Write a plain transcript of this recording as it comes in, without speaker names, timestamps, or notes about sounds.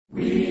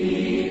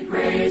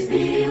praise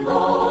thee,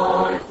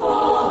 Lord,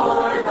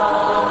 for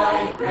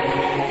thy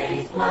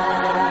great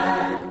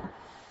plan,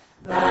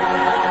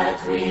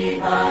 that we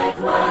thy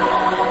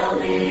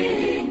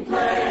dwelling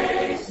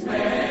place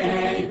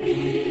may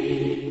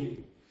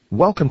be.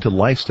 Welcome to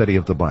Life Study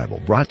of the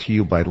Bible, brought to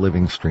you by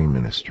Living Stream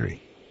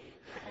Ministry.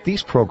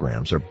 These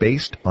programs are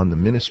based on the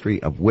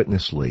ministry of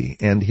Witness Lee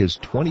and his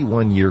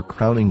 21-year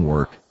crowning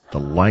work, The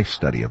Life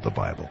Study of the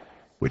Bible,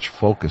 which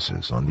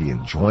focuses on the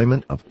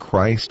enjoyment of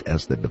Christ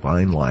as the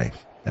divine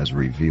life as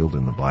revealed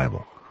in the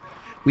Bible.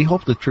 We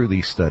hope that through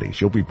these studies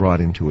you'll be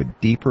brought into a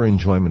deeper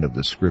enjoyment of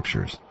the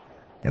Scriptures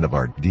and of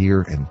our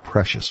dear and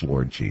precious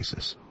Lord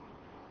Jesus.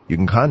 You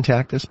can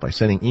contact us by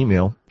sending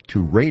email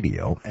to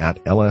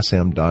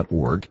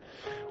radio@lsm.org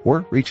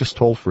or reach us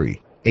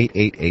toll-free,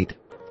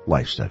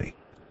 888-LIFE-STUDY.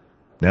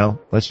 Now,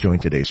 let's join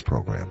today's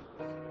program.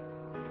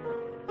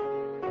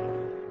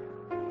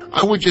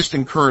 I would just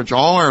encourage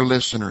all our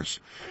listeners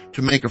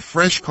to make a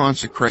fresh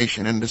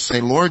consecration and to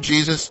say, Lord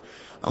Jesus,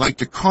 I'd like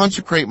to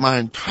consecrate my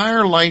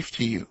entire life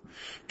to you,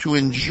 to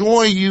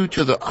enjoy you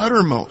to the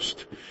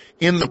uttermost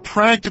in the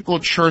practical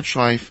church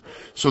life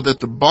so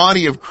that the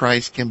body of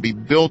Christ can be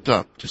built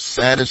up to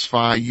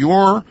satisfy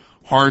your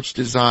heart's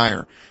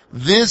desire.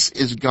 This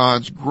is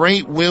God's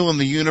great will in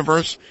the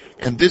universe,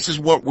 and this is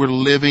what we're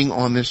living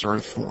on this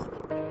earth for.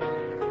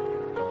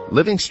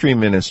 Living Stream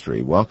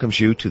Ministry welcomes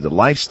you to the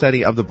Life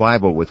Study of the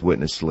Bible with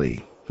Witness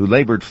Lee, who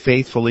labored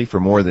faithfully for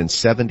more than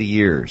 70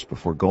 years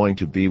before going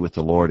to be with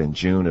the Lord in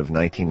June of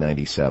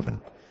 1997.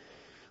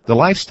 The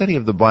Life Study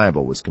of the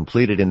Bible was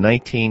completed in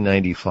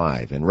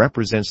 1995 and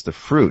represents the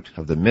fruit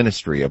of the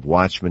ministry of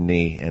Watchman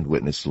Nee and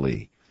Witness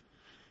Lee.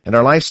 And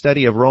our Life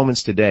Study of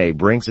Romans today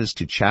brings us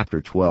to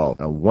chapter 12,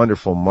 a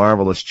wonderful,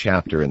 marvelous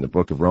chapter in the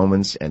book of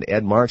Romans, and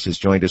Ed Marks has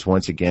joined us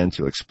once again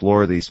to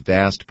explore these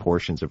vast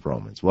portions of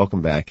Romans.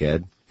 Welcome back,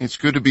 Ed. It's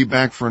good to be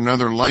back for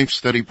another Life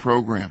Study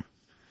program.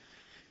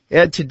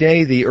 Ed,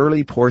 today the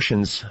early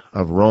portions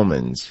of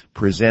Romans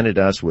presented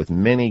us with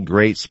many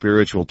great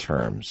spiritual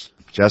terms: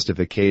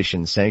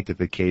 justification,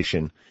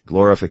 sanctification,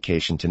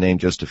 glorification, to name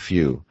just a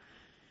few.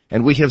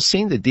 And we have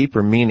seen the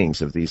deeper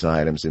meanings of these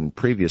items in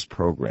previous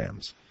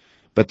programs.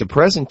 But the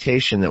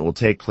presentation that will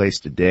take place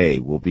today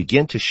will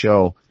begin to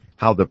show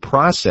how the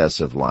process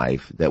of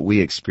life that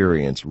we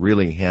experience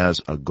really has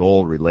a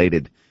goal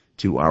related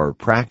to our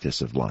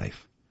practice of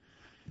life.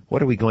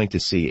 What are we going to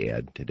see,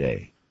 Ed,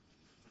 today?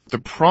 The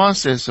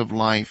process of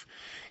life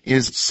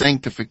is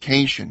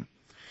sanctification.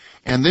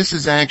 And this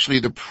is actually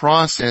the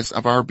process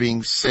of our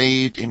being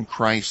saved in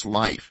Christ's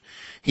life.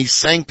 He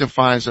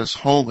sanctifies us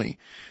wholly.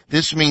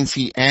 This means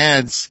He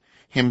adds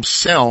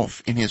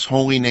Himself in His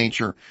holy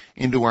nature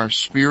into our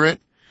spirit,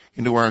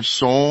 into our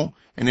soul,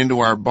 and into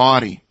our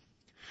body.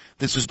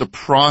 This is the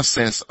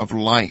process of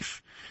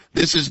life.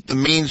 This is the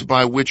means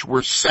by which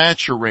we're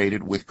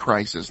saturated with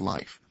Christ's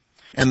life.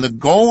 And the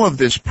goal of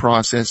this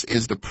process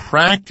is the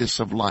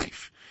practice of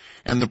life.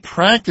 And the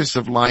practice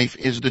of life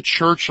is the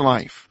church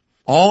life.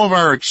 All of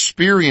our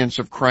experience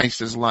of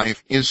Christ's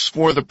life is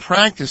for the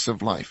practice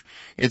of life.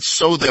 It's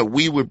so that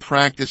we would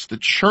practice the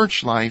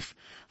church life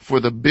for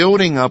the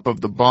building up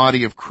of the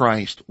body of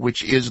Christ,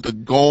 which is the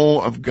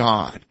goal of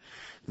God.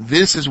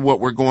 This is what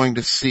we're going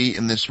to see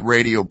in this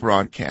radio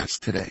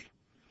broadcast today.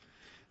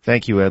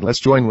 Thank you, Ed. Let's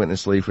join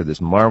Witness Lee for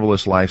this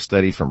marvelous life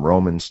study from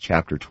Romans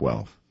chapter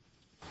 12.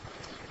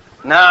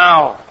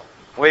 Now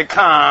we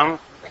come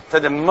to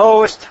the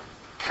most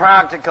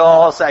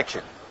practical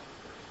section,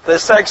 the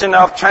section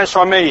of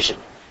transformation.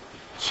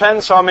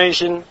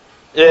 Transformation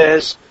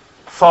is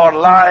for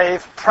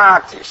life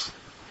practice,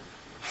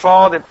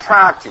 for the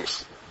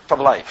practice of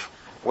life.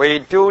 We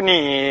do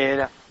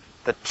need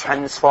the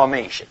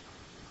transformation.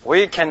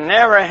 We can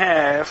never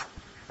have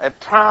a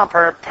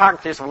proper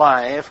practice of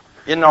life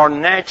in our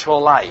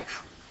natural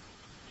life.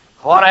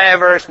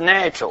 Whatever is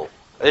natural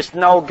is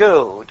no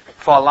good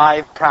for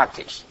life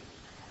practice.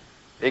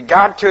 We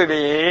got to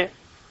be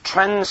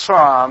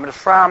transformed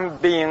from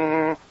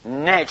being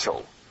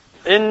natural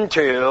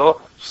into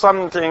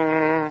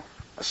something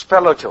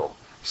spiritual,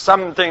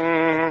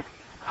 something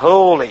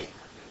holy.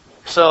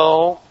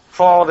 So,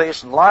 for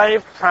this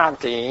life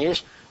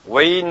practice,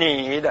 we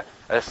need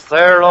a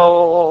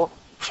thorough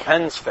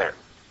transfer.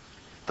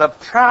 The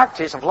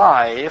practice of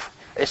life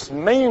is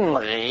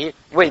mainly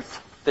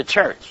with the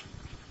church,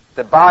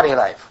 the body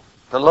life,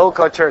 the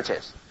local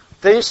churches.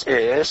 This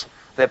is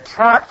the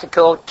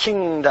practical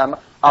kingdom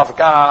of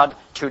God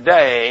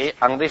today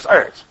on this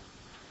earth.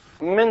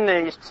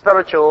 Many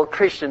spiritual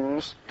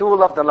Christians do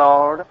love the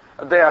Lord.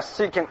 They are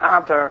seeking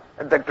after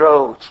the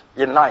growth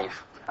in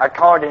life,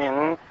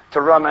 according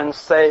to Romans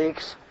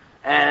 6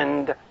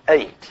 and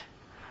 8.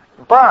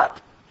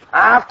 But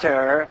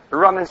after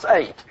Romans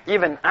 8,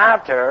 even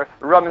after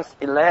Romans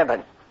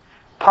 11,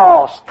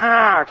 Paul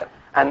started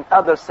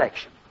another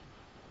section.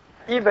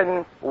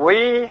 Even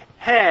we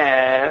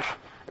have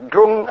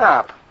grown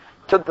up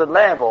to the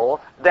level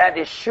that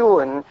is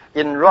shown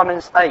in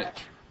Romans 8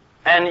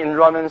 and in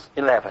Romans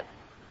 11.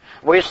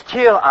 We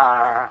still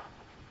are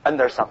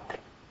under something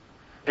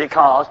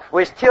because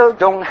we still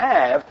don't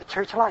have the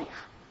church life.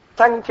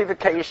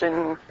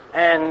 sanctification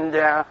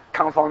and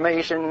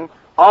confirmation,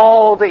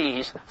 all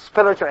these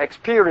spiritual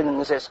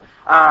experiences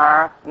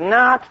are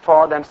not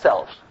for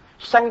themselves.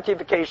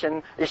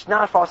 Sanctification is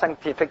not for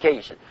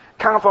sanctification.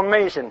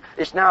 Confirmation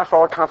is not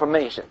for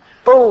confirmation.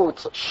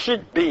 Both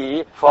should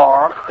be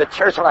for the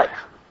church life.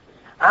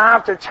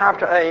 After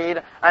chapter 8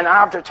 and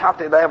after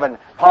chapter 11,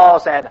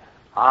 Paul said,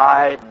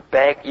 I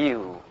beg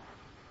you,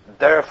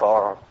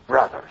 therefore,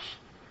 brothers,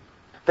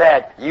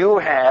 that you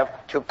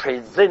have to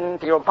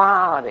present your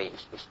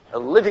bodies a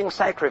living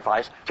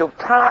sacrifice to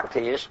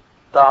practice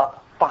the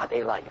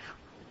body life.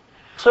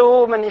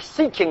 So many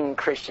seeking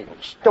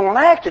Christians don't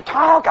like to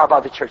talk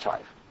about the church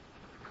life.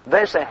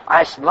 They say,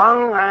 as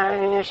long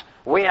as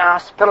we are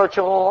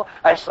spiritual,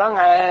 as long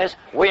as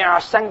we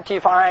are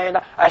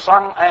sanctified, as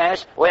long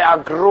as we are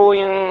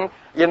growing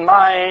in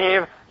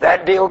life,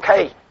 that'd be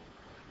okay.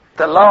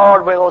 The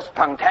Lord will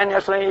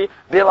spontaneously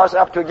build us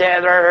up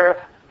together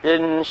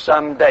in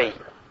some day.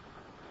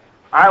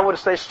 I would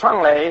say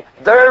strongly,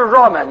 their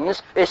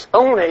Romans is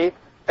only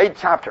 8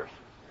 chapters.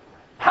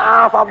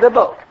 Half of the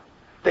book.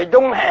 They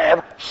don't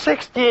have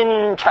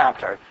 16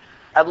 chapters.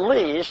 At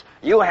least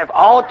you have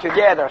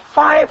altogether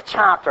 5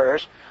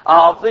 chapters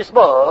of this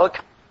book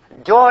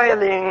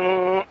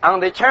dwelling on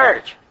the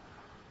church.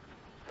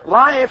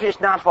 Life is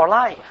not for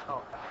life.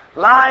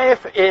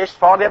 Life is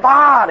for the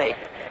body.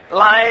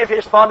 Life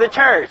is for the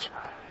church.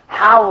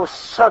 How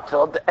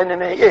subtle the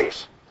enemy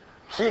is.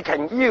 He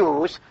can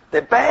use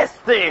the best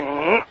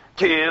thing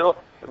to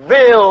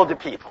build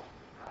people.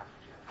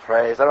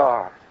 Praise the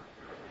Lord.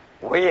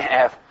 We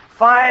have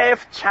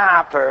 5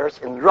 chapters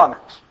in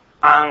Romans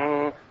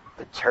on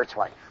the church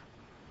life.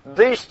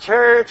 This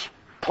church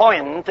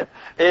point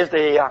is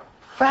the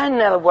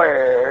final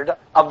word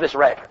of this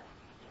letter.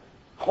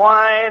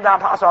 Why the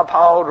Apostle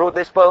Paul wrote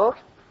this book?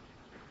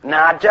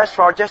 Not just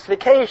for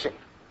justification,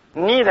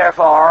 neither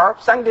for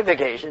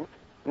sanctification,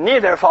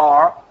 neither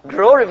for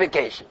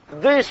glorification.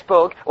 This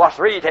book was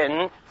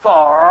written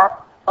for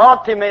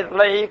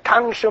ultimately,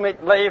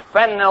 consummately,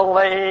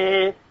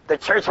 finally, the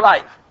church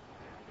life.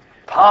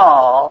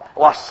 Paul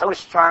was so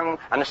strong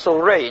and so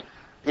great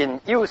in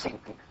using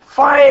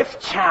 5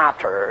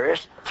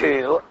 chapters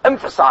to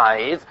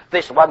emphasize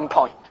this one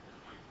point,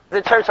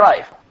 the church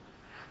life.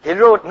 He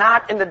wrote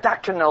not in the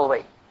doctrinal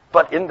way,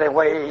 but in the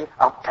way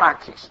of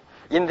practice,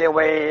 in the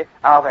way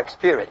of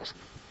experience.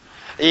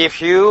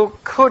 If you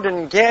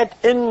couldn't get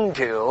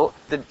into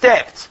the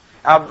depth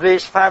of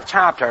these 5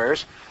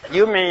 chapters,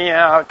 you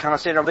may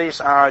consider these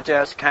are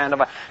just kind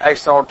of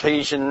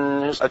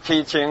exhortations,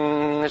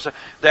 teachings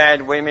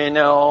that we may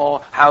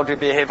know how to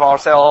behave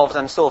ourselves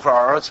and so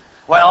forth.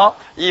 Well,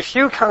 if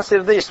you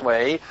consider this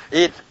way,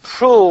 it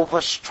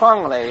proves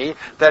strongly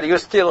that you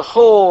still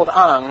hold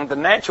on the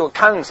natural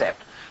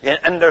concept in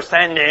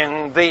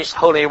understanding this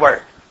holy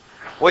word.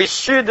 We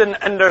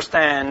shouldn't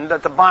understand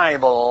the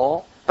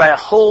Bible by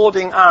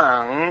holding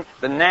on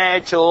the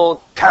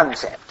natural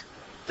concept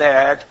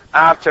that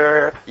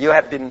after you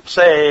have been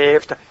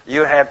saved,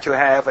 you have to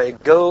have a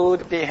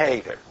good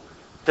behavior,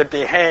 to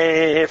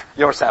behave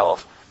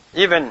yourself.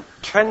 Even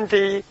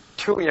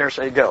 22 years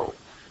ago,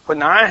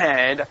 when I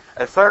had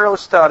a thorough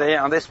study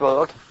on this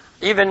book,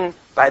 even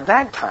by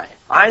that time,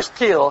 I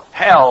still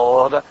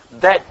held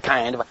that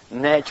kind of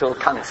natural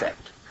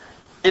concept.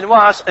 It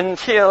was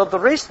until the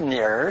recent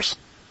years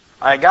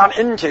I got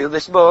into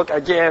this book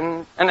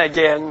again and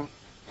again.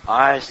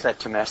 I said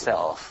to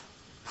myself,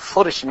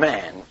 foolish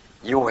man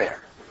you were.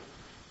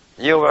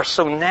 You were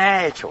so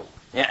natural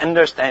in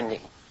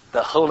understanding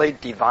the holy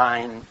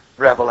divine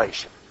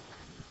revelation.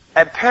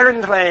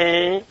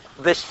 Apparently,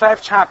 these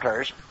 5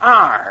 chapters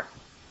are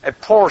a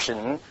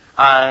portion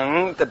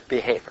on the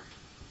behavior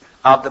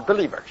of the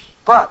believers.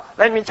 But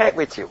let me check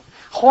with you.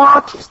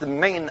 What is the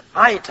main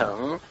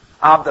item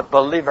of the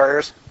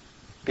believer's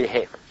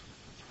behavior?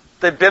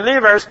 The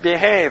believer's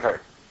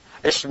behavior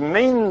is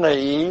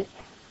mainly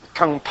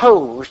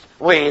composed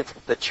with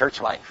the church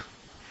life.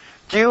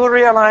 Do you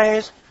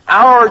realize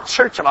our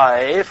church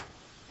life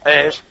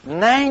is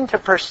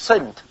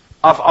 90%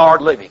 of our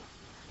living?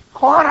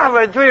 What are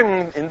we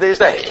doing in these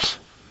days?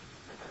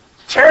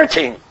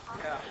 Churching.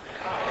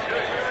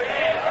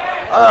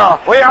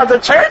 We are the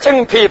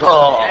churching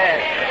people.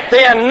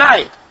 Day and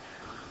night.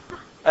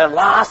 A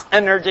lost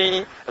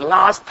energy, a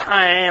lost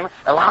time,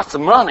 a lost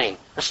money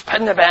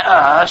spent by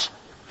us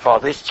for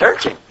this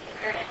churching.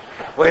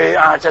 We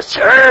are just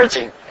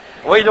churching.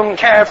 We don't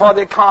care for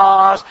the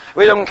cost.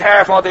 We don't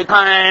care for the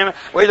time.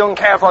 We don't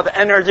care for the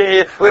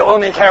energy. We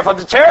only care for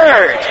the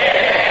church.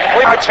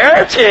 We are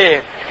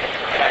churching.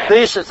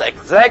 This is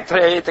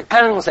exactly the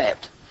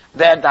concept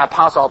that the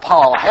Apostle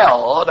Paul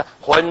held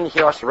when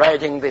he was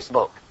writing this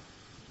book.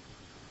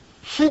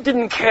 He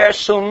didn't care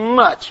so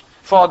much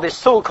for the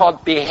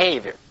so-called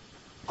behavior.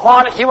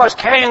 What he was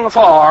caring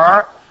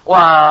for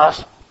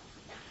was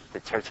the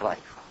church life.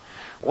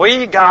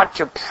 We got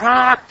to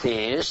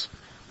practice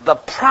the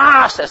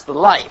process of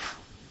life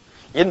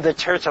in the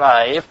church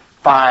life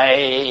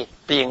by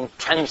being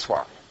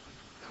transformed.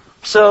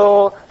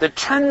 So the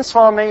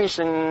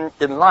transformation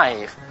in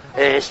life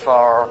is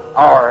for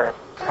our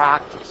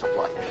practice of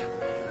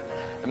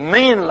life,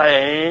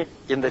 mainly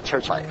in the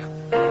church life.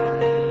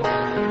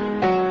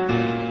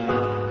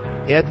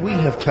 Ed, we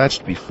have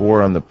touched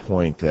before on the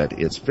point that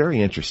it's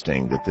very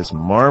interesting that this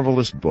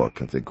marvelous book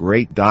of the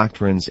great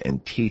doctrines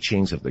and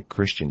teachings of the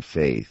Christian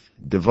faith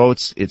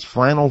devotes its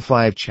final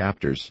 5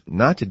 chapters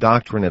not to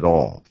doctrine at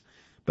all,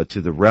 but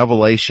to the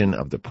revelation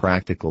of the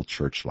practical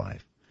church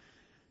life.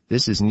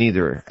 This is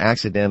neither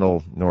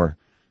accidental nor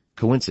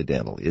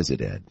coincidental, is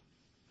it, Ed?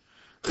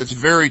 It's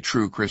very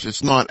true, Chris.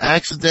 It's not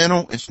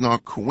accidental, it's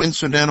not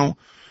coincidental,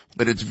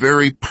 but it's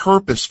very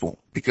purposeful,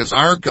 because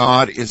our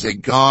God is a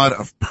God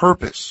of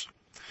purpose.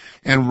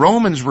 And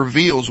Romans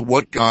reveals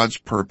what God's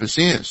purpose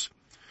is.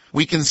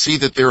 We can see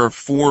that there are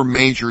 4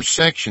 major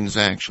sections,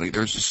 actually.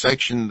 There's a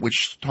section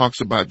which talks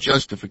about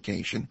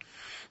justification,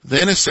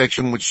 then a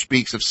section which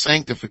speaks of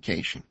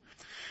sanctification.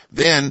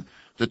 Then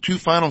the 2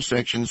 final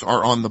sections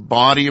are on the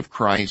body of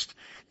Christ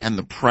and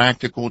the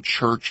practical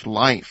church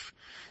life.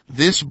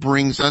 This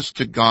brings us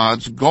to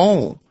God's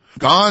goal.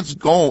 God's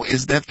goal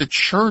is that the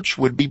church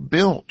would be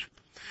built.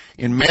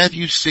 In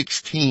Matthew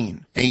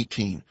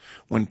 16:18,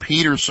 when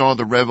Peter saw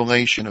the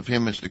revelation of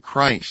him as the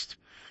Christ,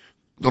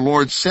 the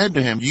Lord said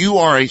to him, "You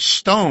are a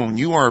stone,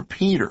 you are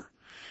Peter,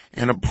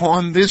 and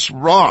upon this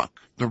rock,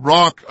 the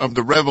rock of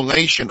the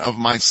revelation of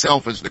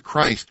myself as the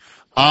Christ,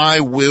 I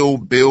will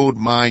build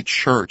my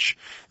church."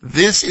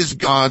 This is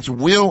God's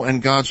will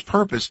and God's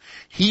purpose.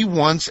 He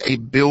wants a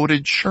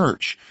builded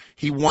church.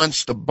 He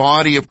wants the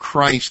body of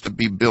Christ to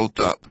be built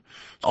up.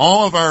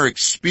 All of our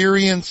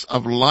experience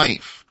of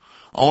life,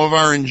 all of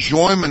our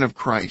enjoyment of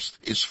Christ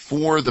is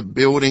for the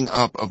building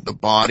up of the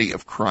body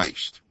of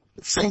Christ.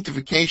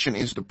 Sanctification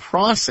is the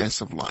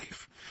process of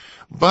life.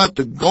 But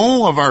the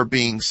goal of our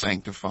being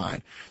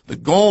sanctified, the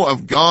goal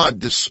of God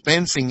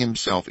dispensing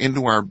himself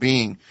into our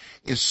being,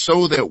 is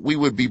so that we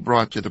would be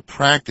brought to the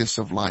practice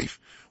of life,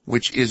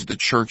 which is the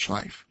church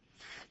life.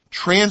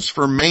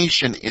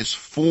 Transformation is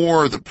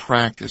for the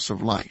practice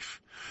of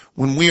life.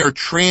 When we are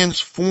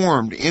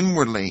transformed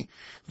inwardly,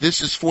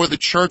 this is for the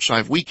church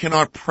life. We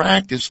cannot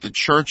practice the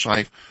church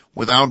life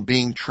without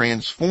being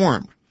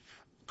transformed.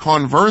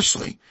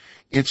 Conversely,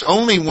 it's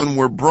only when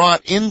we're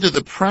brought into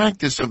the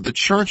practice of the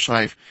church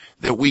life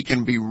that we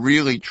can be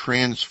really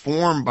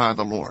transformed by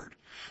the Lord.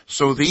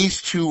 So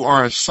these two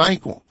are a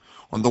cycle.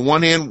 On the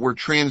one hand, we're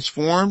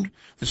transformed.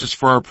 This is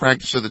for our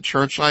practice of the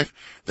church life.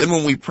 Then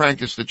when we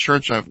practice the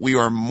church life, we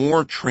are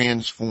more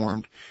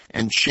transformed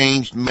and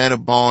changed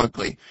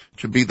metabolically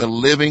to be the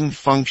living,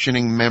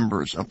 functioning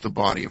members of the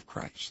body of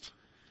Christ.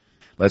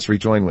 Let's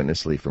rejoin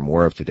Witness Lee for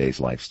more of today's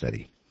life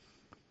study.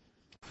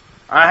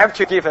 I have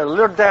to give a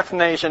little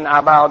definition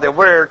about the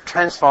word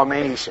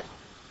transformation.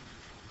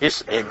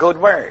 It's a good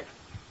word.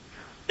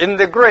 In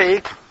the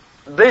Greek,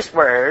 this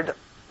word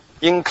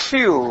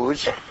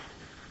includes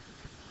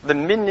the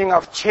meaning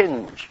of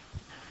change.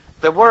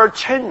 The word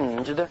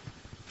changed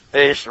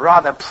is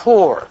rather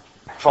poor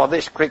for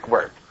this Greek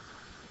word.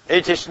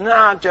 It is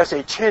not just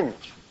a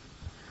change.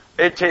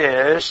 It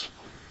is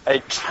a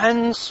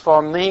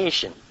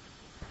transformation.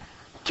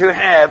 To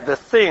have the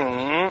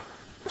thing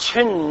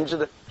changed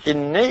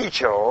in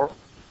nature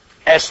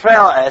as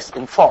well as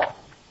in form.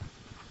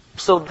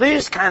 So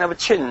this kind of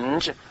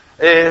change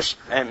is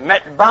a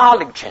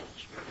metabolic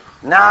change,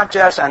 not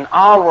just an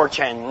outward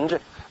change.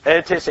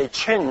 It is a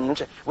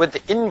change with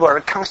the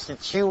inward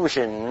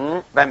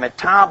constitution by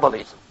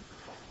metabolism.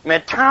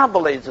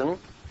 Metabolism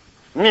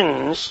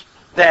means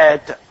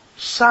that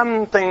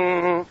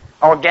something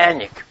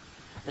organic,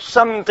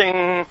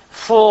 something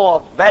full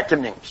of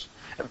vitamins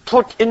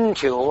put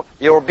into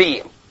your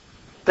being.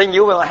 Then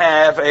you will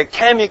have a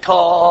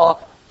chemical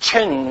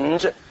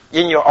change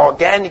in your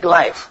organic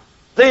life.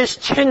 This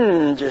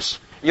changes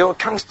your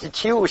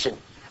constitution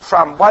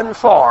from one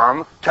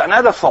form to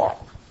another form.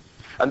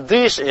 And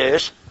this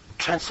is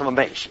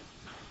transformation.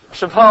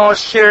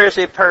 Suppose here is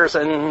a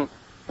person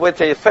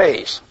with a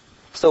face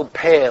so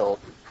pale,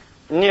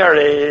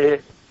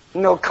 nearly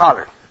no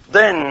color.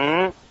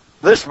 Then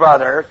this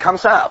brother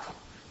comes up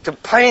to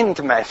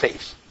paint my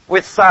face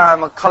with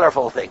some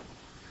colorful thing.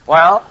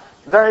 Well,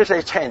 there is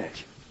a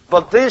change.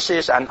 But this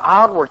is an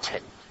outward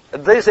change.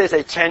 This is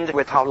a change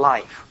without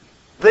life.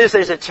 This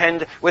is a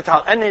change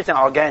without anything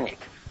organic.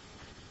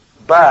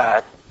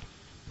 But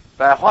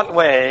by what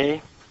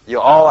way you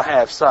all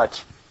have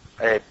such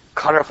a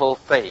colorful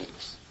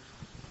face?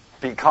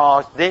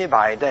 Because day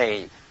by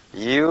day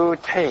you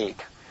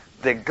take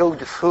the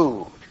good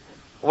food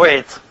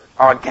with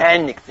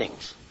organic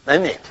things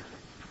in it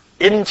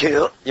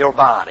into your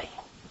body.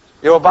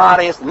 Your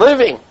body is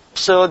living.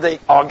 So the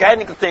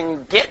organic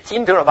thing gets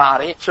into your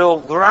body. So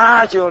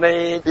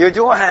gradually you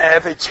do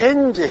have a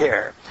change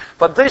here.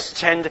 But this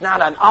change,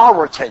 not an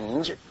outward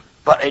change,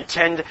 but a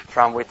change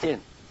from within.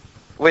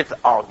 With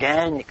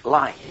organic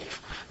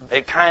life.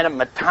 A kind of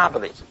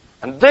metabolism.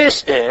 And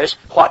this is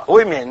what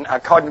we mean,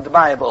 according to the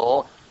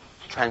Bible,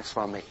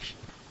 transformation.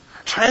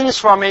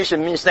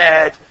 Transformation means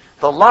that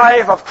the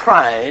life of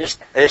Christ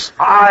is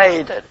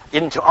added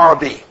into our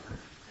being.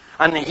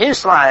 And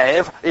his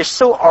life is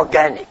so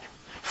organic,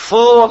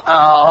 full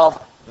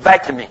of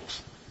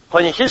vitamins.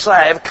 When his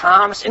life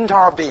comes into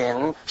our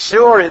being,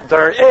 surely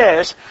there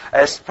is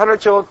a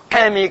spiritual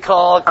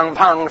chemical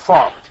compound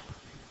formed.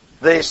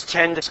 This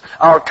changes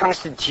our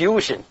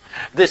constitution.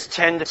 This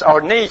changes our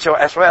nature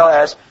as well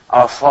as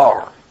our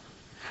form.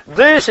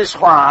 This is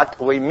what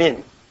we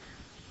mean,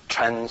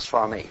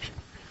 transformation.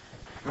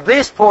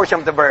 This portion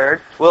of the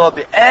word will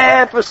be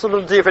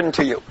absolutely different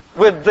to you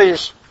with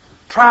this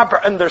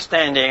proper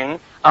understanding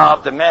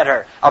of the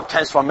matter of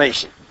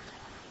transformation.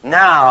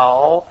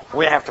 Now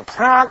we have to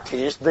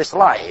practice this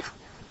life.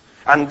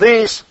 And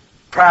this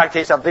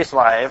practice of this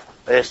life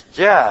is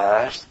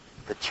just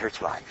the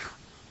church life.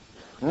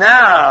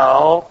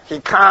 Now he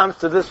comes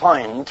to this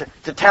point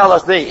to tell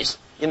us this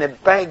in a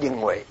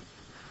begging way.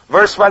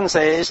 Verse 1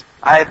 says,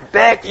 I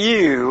beg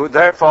you,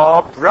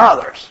 therefore,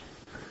 brothers.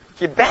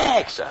 He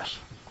begs us.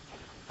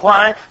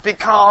 Why?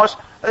 Because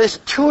it's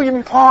too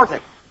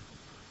important.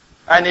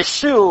 And it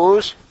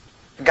shows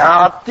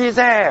God's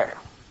desire.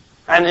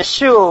 And it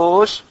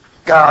shows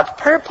God's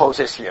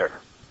purposes here.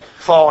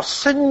 For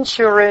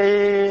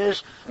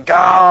centuries,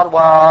 God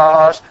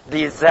was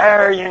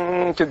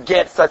desiring to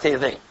get such a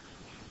thing.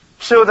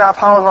 So the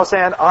apostle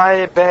said,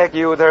 I beg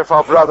you,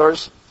 therefore,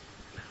 brothers,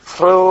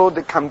 through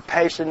the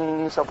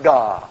compassions of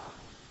God,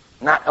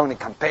 not only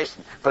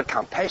compassion, but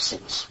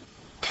compassions,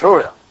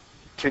 plural,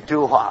 to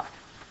do what?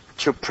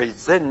 To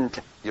present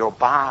your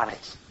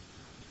bodies.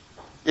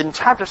 In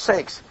chapter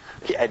 6,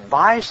 he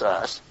advised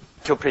us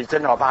to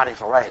present our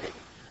bodies already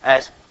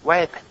as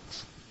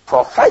weapons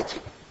for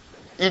fighting.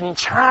 In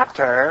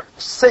chapter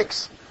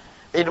 6,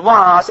 it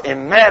was a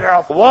matter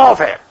of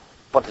warfare.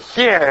 But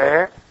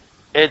here,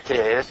 it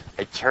is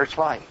a church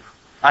life.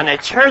 And a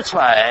church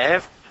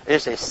life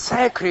is a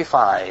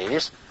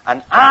sacrifice,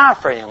 an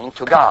offering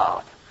to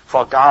God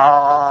for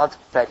God's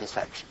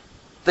satisfaction.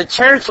 The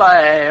church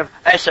life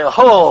as a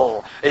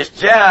whole is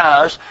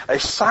just a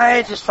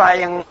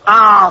satisfying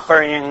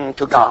offering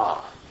to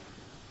God.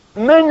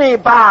 Many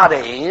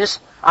bodies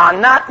are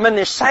not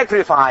many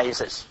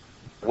sacrifices.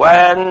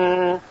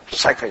 One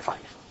sacrifice.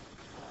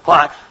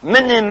 Why?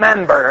 Many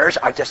members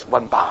are just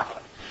one body.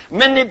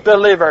 Many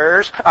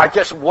believers are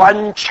just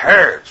one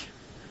church.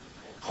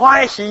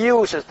 Why he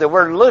uses the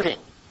word living?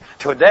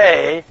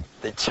 Today,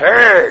 the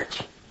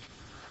church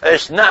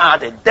is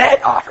not a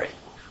dead offering,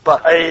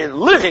 but a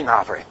living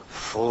offering,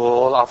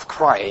 full of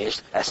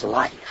Christ as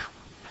life.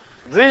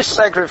 This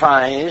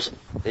sacrifice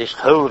is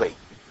holy,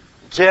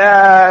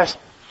 just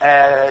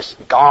as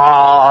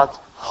God's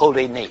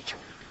holy nature.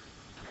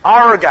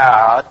 Our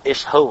God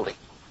is holy.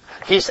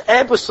 He's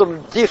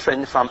absolutely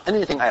different from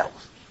anything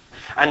else.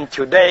 And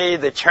today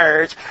the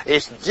church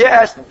is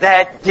just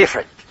that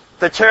different.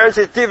 The church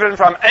is different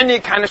from any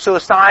kind of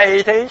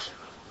societies.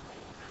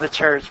 The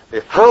church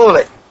is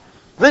holy.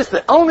 This is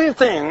the only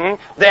thing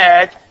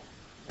that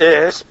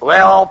is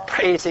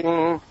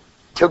well-pleasing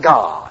to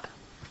God,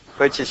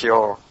 which is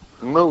your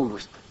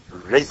most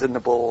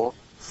reasonable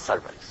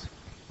service.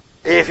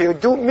 If you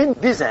do mean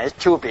business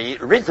to be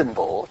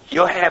reasonable,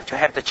 you have to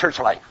have the church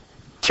life.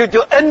 To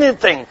do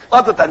anything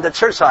other than the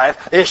church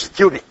life is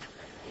stupid.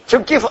 To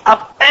give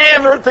up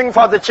everything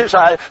for the church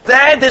life,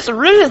 that is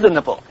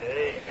reasonable.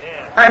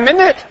 I mean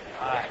it.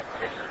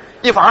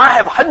 If I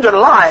have 100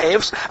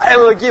 lives, I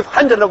will give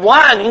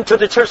 101 to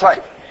the church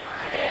life.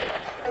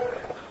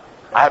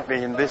 I've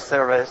been in this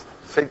service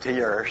 50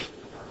 years.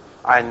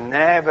 I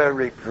never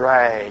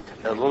regret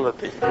a little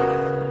bit.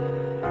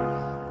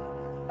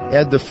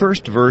 Ed, the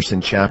first verse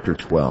in chapter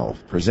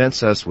 12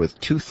 presents us with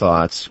two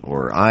thoughts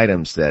or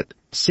items that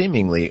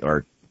seemingly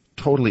are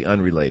totally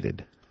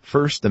unrelated.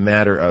 First, the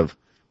matter of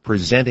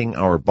presenting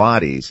our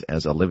bodies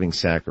as a living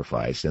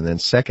sacrifice, and then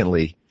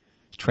secondly,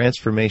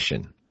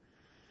 transformation.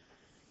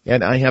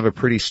 And I have a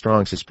pretty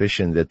strong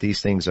suspicion that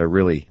these things are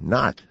really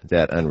not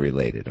that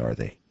unrelated, are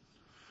they?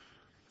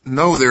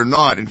 No, they're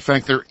not. In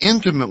fact, they're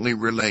intimately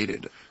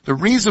related. The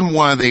reason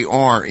why they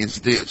are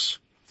is this.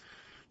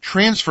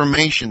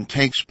 Transformation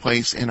takes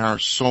place in our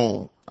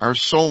soul. Our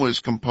soul is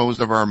composed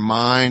of our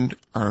mind,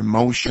 our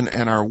emotion,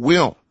 and our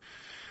will.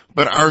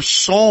 But our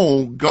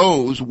soul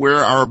goes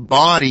where our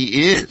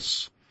body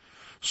is.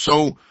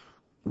 So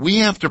we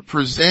have to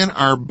present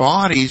our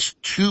bodies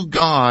to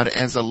God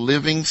as a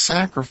living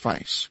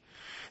sacrifice.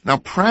 Now,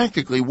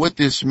 practically what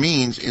this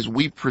means is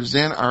we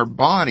present our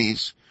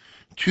bodies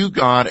to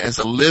God as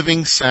a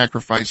living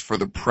sacrifice for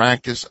the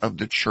practice of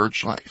the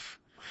church life.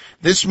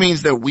 This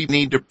means that we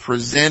need to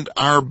present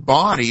our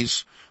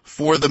bodies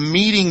for the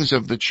meetings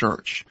of the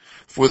church,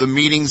 for the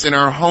meetings in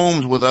our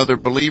homes with other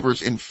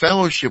believers, in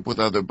fellowship with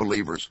other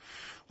believers.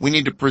 We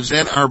need to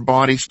present our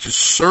bodies to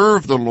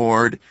serve the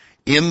Lord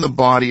in the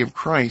body of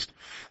Christ.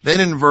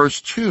 Then in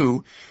verse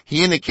 2,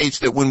 he indicates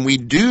that when we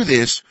do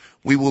this,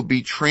 we will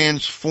be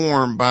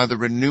transformed by the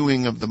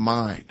renewing of the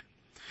mind.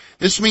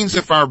 This means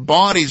if our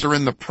bodies are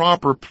in the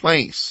proper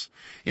place,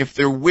 if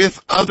they're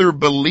with other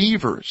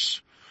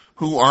believers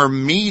who are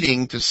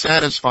meeting to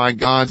satisfy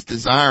God's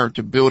desire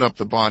to build up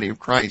the body of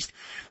Christ,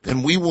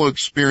 then we will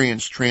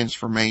experience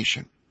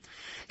transformation.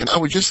 And I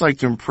would just like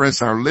to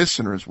impress our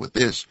listeners with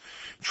this.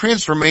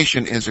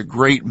 Transformation is a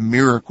great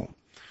miracle.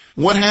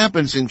 What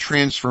happens in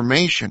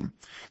transformation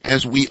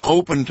as we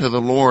open to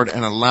the Lord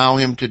and allow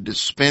Him to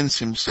dispense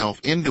Himself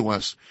into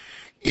us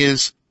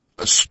is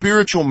a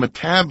spiritual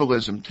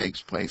metabolism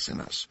takes place in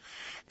us.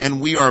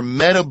 And we are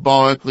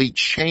metabolically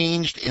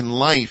changed in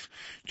life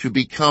to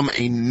become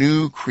a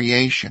new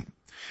creation.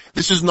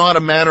 This is not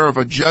a matter of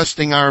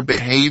adjusting our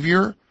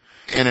behavior.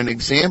 And an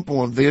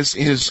example of this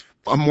is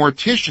a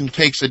mortician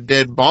takes a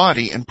dead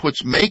body and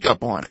puts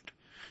makeup on it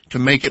to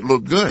make it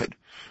look good.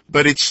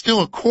 But it's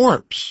still a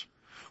corpse.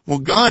 Well,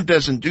 God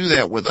doesn't do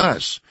that with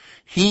us.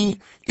 He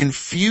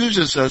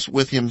infuses us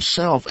with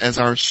Himself as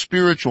our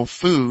spiritual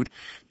food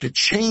to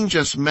change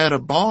us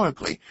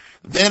metabolically.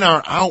 Then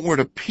our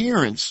outward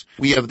appearance,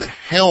 we have the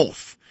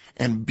health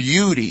and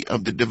beauty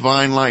of the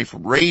divine life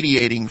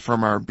radiating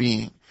from our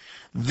being.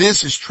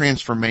 This is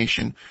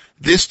transformation.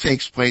 This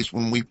takes place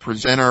when we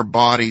present our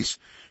bodies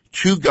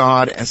to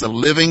God as a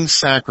living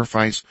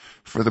sacrifice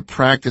for the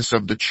practice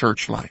of the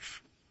church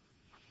life.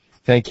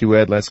 Thank you,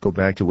 Ed. Let's go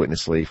back to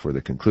Witness Lee for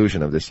the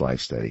conclusion of this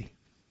life study.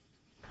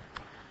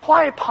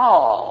 Why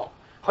Paul,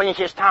 when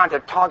he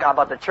started to talk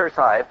about the church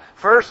life,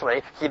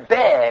 firstly, he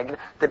begged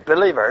the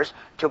believers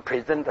to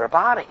present their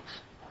bodies.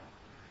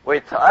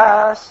 With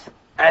us,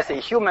 as a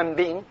human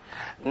being,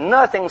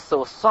 nothing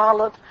so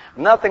solid,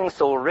 nothing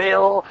so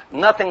real,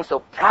 nothing so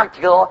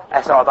practical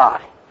as our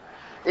body.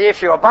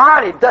 If your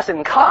body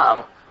doesn't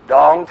come,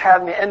 don't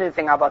tell me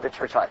anything about the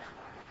church life.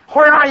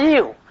 Where are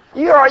you?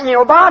 You are in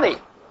your body.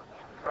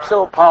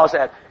 So Paul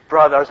said,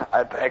 brothers,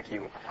 I beg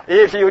you,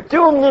 if you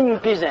do mean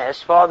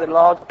business for the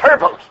Lord's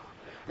purpose,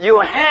 you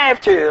have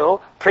to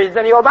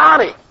present your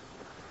body.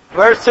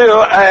 Verse 2,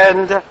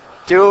 and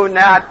do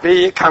not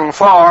be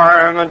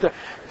conformed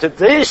to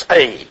this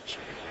age.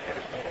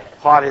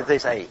 What is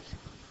this age?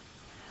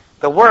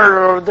 The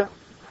world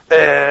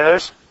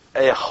is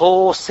a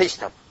whole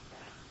system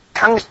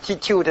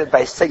constituted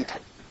by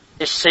Satan,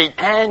 a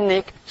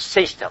satanic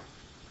system.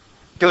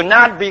 Do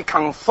not be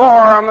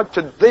conformed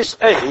to this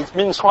age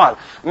means what?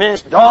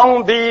 Means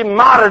don't be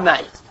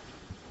modernized.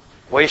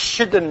 We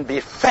shouldn't be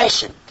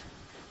fashioned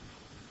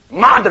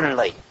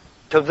modernly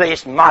to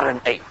this modern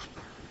age.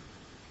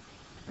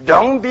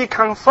 Don't be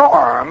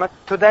conformed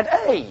to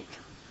that age,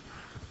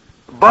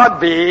 but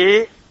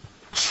be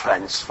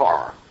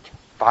transformed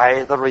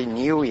by the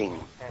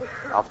renewing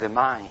of the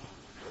mind.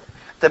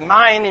 The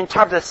mind in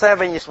chapter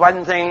 7 is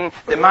one thing,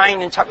 the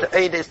mind in chapter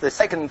 8 is the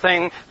second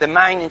thing, the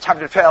mind in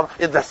chapter 12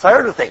 is the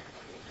third thing.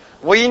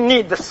 We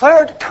need the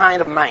third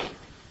kind of mind.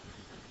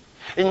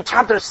 In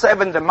chapter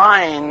 7, the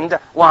mind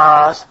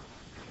was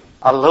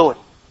alone,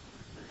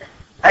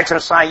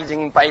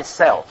 exercising by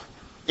itself,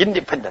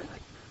 independently.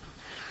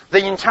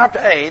 Then in chapter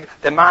 8,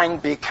 the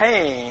mind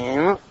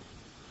became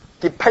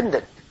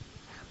dependent.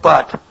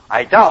 But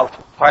I doubt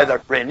whether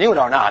renewed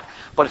or not.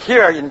 But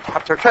here in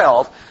chapter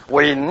 12,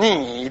 we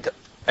need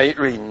a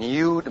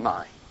renewed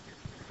mind.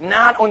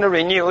 Not only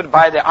renewed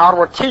by the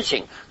outward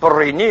teaching, but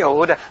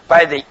renewed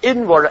by the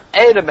inward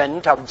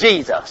element of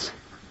Jesus.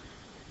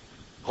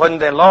 When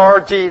the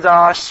Lord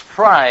Jesus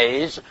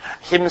spreads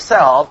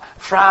Himself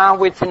from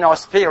within our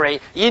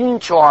spirit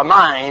into our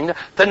mind,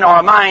 then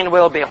our mind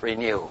will be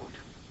renewed.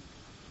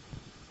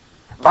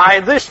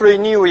 By this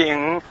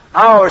renewing,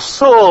 our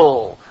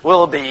soul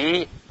will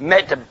be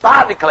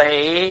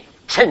metabolically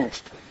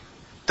changed.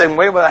 Then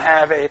we will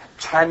have a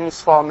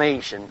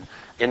transformation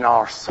in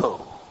our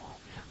soul.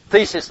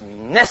 This is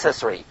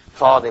necessary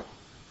for the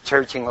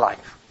churching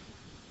life.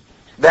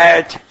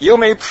 That you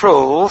may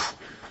prove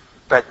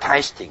by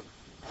testing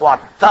what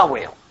the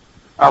will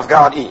of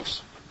God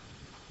is.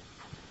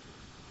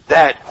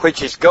 That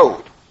which is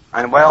good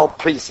and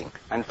well-pleasing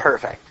and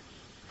perfect.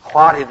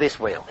 What is this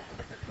will?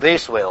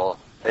 This will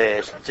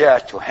is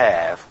just to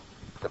have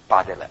the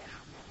body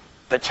life,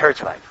 the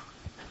church life.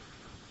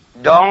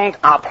 Don't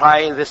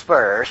apply this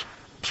verse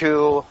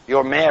to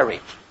your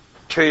marriage,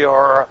 to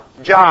your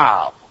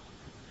job,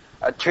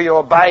 to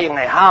your buying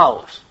a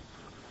house.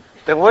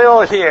 The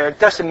will here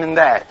doesn't mean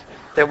that.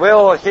 The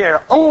will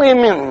here only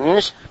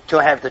means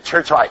to have the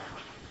church life.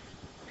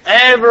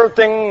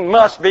 Everything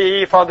must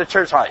be for the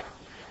church life.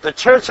 The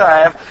church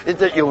life is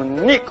the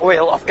unique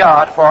will of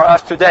God for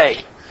us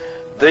today.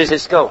 This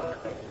is good.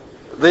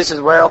 This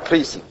is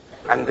well-pleasing,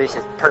 and this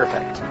is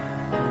perfect.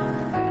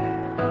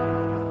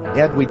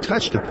 Ed, we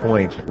touched a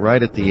point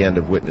right at the end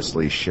of Witness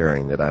Lee's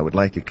sharing that I would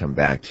like to come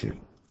back to,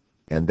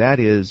 and that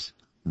is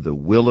the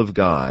will of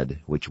God,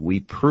 which we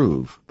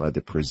prove by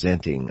the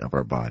presenting of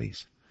our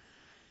bodies.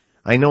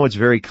 I know it's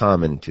very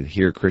common to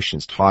hear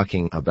Christians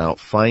talking about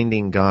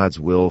finding God's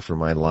will for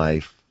my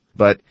life,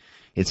 but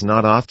it's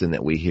not often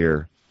that we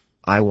hear,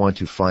 I want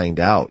to find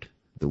out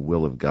the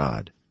will of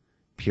God,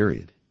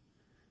 period.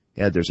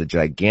 Ed, there's a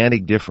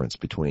gigantic difference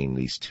between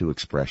these two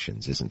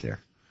expressions, isn't there?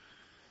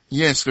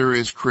 Yes, there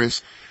is,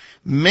 Chris.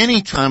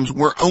 Many times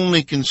we're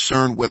only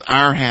concerned with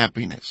our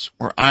happiness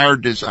or our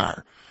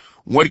desire.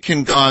 What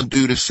can God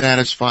do to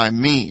satisfy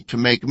me, to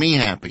make me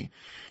happy?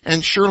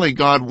 And surely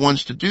God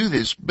wants to do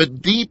this.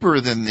 But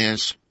deeper than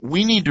this,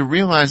 we need to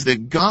realize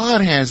that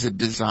God has a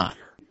desire.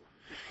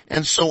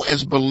 And so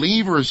as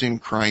believers in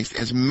Christ,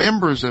 as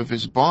members of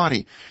His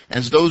body,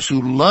 as those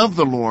who love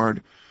the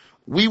Lord,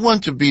 we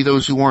want to be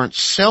those who aren't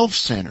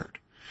self-centered.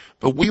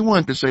 But we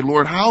want to say,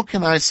 Lord, how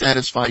can I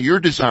satisfy your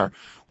desire?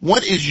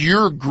 What is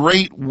your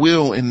great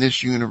will in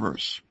this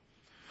universe?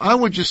 I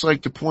would just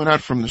like to point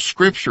out from the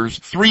scriptures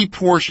 3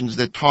 portions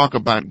that talk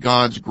about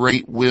God's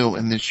great will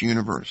in this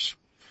universe.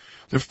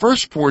 The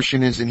first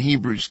portion is in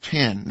Hebrews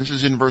 10. This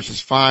is in verses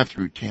 5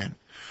 through 10,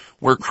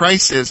 where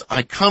Christ says,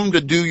 I come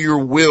to do your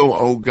will,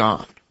 O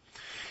God.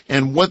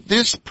 And what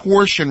this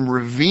portion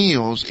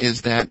reveals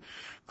is that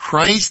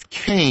Christ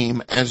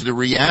came as the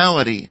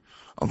reality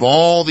of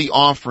all the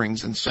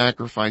offerings and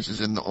sacrifices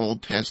in the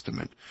Old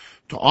Testament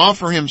to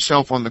offer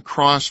himself on the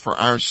cross for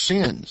our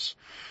sins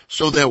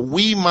so that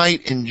we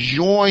might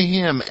enjoy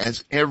him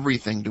as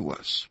everything to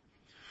us.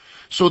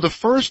 So the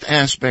first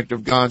aspect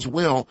of God's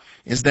will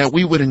is that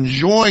we would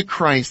enjoy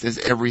Christ as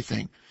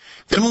everything.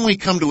 Then when we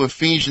come to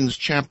Ephesians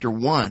chapter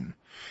 1,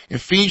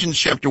 Ephesians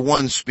chapter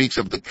 1 speaks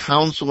of the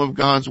counsel of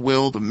God's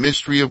will, the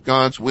mystery of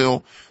God's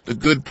will, the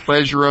good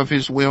pleasure of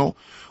his will.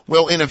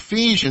 Well, in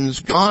Ephesians,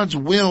 God's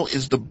will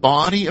is the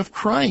body of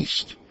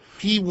Christ.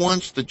 He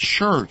wants the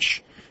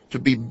church to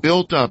be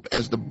built up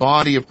as the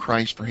body of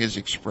Christ for his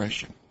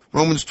expression.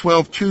 Romans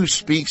 12:2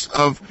 speaks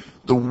of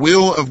the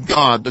will of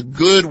God, the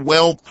good,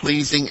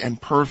 well-pleasing, and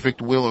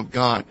perfect will of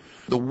God.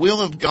 The will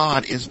of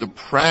God is the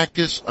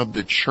practice of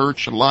the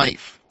church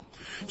life.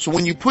 So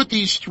when you put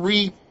these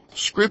 3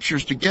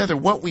 scriptures together,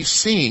 what we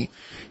see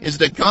is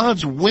that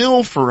God's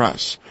will for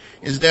us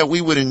is that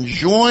we would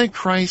enjoy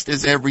Christ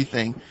as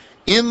everything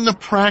in the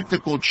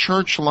practical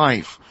church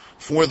life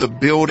for the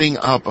building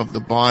up of the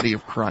body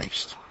of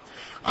Christ.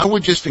 I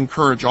would just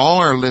encourage all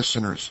our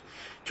listeners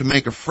to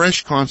make a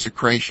fresh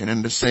consecration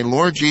and to say,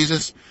 Lord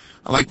Jesus,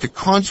 I'd like to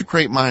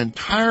consecrate my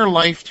entire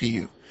life to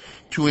you,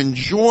 to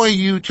enjoy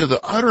you to the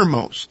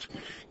uttermost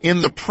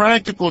in the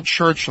practical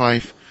church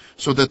life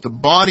so that the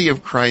body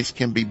of Christ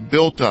can be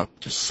built up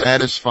to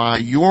satisfy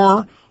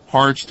your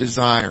heart's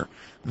desire.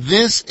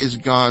 This is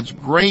God's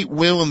great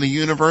will in the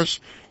universe,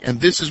 and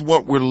this is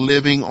what we're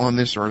living on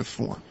this earth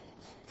for.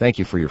 Thank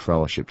you for your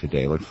fellowship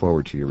today. Look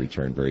forward to your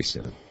return very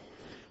soon.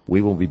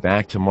 We will be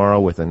back tomorrow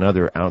with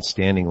another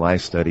outstanding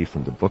life study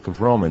from the book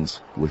of Romans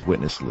with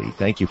Witness Lee.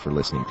 Thank you for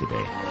listening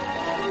today.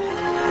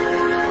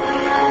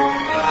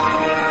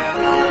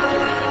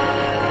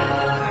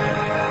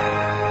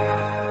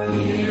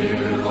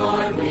 Dear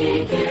Lord,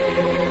 we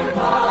give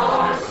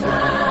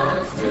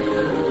ourselves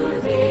to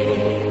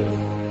Thee.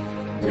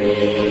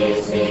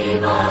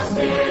 Receive us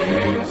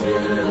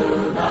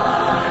into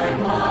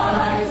Thy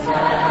wise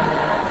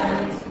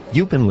hands.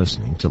 You've been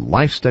listening to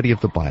Life Study of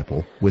the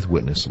Bible with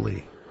Witness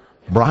Lee.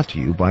 Brought to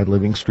you by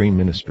Living Stream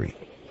Ministry,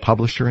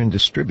 publisher and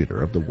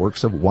distributor of the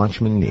works of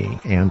Watchman Nee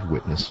and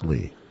Witness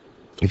Lee.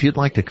 If you'd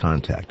like to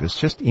contact us,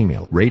 just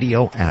email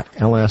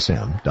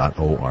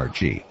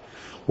radio@lsm.org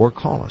or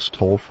call us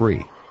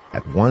toll-free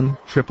at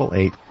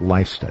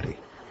 1-888-LIFE-STUDY.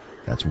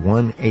 That's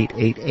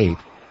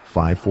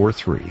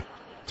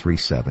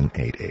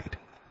 1-888-543-3788.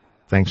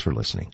 Thanks for listening.